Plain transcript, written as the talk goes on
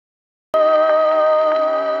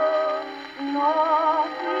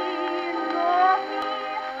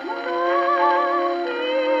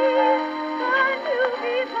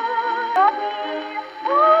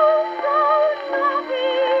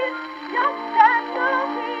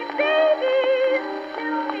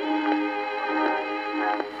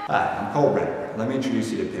Hi, I'm Brenner. Let me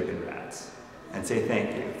introduce you to Pip and Rads, and say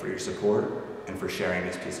thank you for your support and for sharing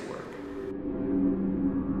this piece of work.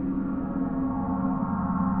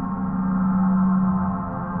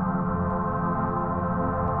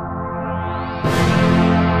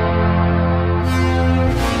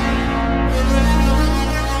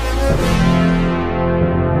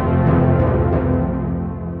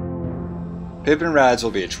 Pip and Rads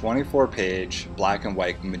will be a 24-page, black and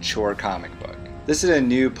white, mature comic book. This is a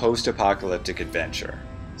new post-apocalyptic adventure,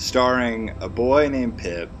 starring a boy named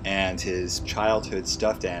Pip and his childhood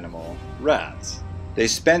stuffed animal, Rads. They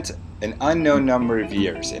spent an unknown number of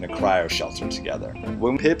years in a cryo shelter together.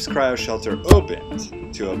 When Pip's cryo shelter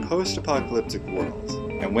opened to a post-apocalyptic world,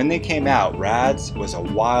 and when they came out, Rads was a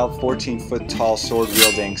wild 14-foot-tall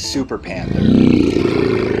sword-wielding super panther.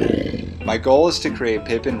 My goal is to create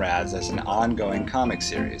Pip and Rads as an ongoing comic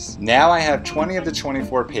series. Now I have 20 of the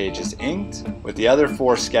 24 pages inked, with the other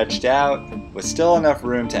 4 sketched out, with still enough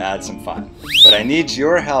room to add some fun. But I need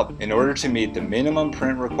your help in order to meet the minimum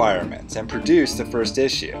print requirements and produce the first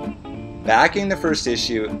issue. Backing the first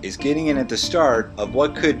issue is getting in at the start of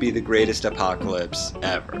what could be the greatest apocalypse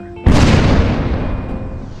ever.